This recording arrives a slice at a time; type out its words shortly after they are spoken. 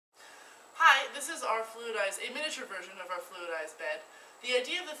this is our fluidized, a miniature version of our fluidized bed. The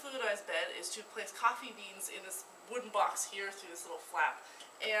idea of the fluidized bed is to place coffee beans in this wooden box here through this little flap.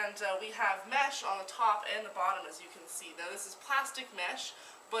 And we have mesh on the top and the bottom, as you can see. Now this is plastic mesh,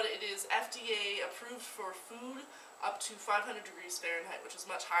 but it is FDA approved for food up to 500 degrees Fahrenheit, which is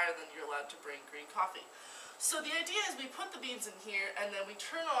much higher than you're allowed to bring green coffee. So the idea is we put the beans in here, and then we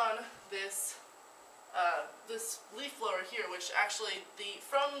turn on this this leaf blower here, which actually,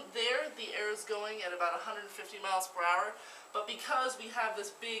 from there, the air is going at about 150 miles per hour, but because we have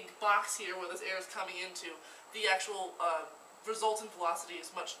this big box here where this air is coming into, the actual resultant velocity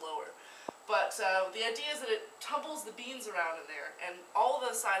is much lower. But the idea is that it tumbles the beans around in there, and all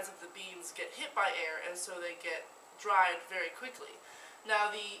the sides of the beans get hit by air, and so they get dried very quickly.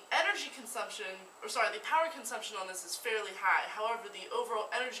 Now the energy consumption, the power consumption on this is fairly high. However, the overall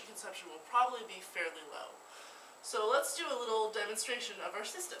energy consumption will probably be fairly low. So let's do a little demonstration of our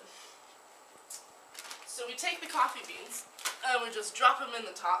system. So we take the coffee beans, and we just drop them in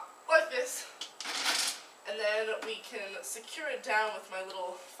the top, like this. And then we can secure it down with my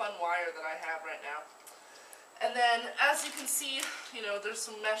little fun wire that I have right now. And then, as you can see, there's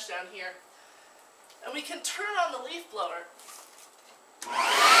some mesh down here. And we can turn on the leaf blower.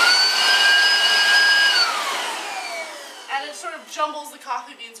 And it sort of jumbles the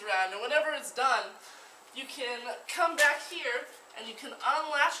coffee beans around. And whenever it's done, you can come back here and you can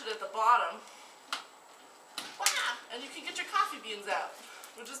unlatch it at the bottom. Wow! And you can get your coffee beans out,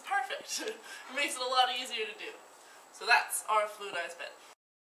 which is perfect. It makes it a lot easier to do. So that's our fluidized bed.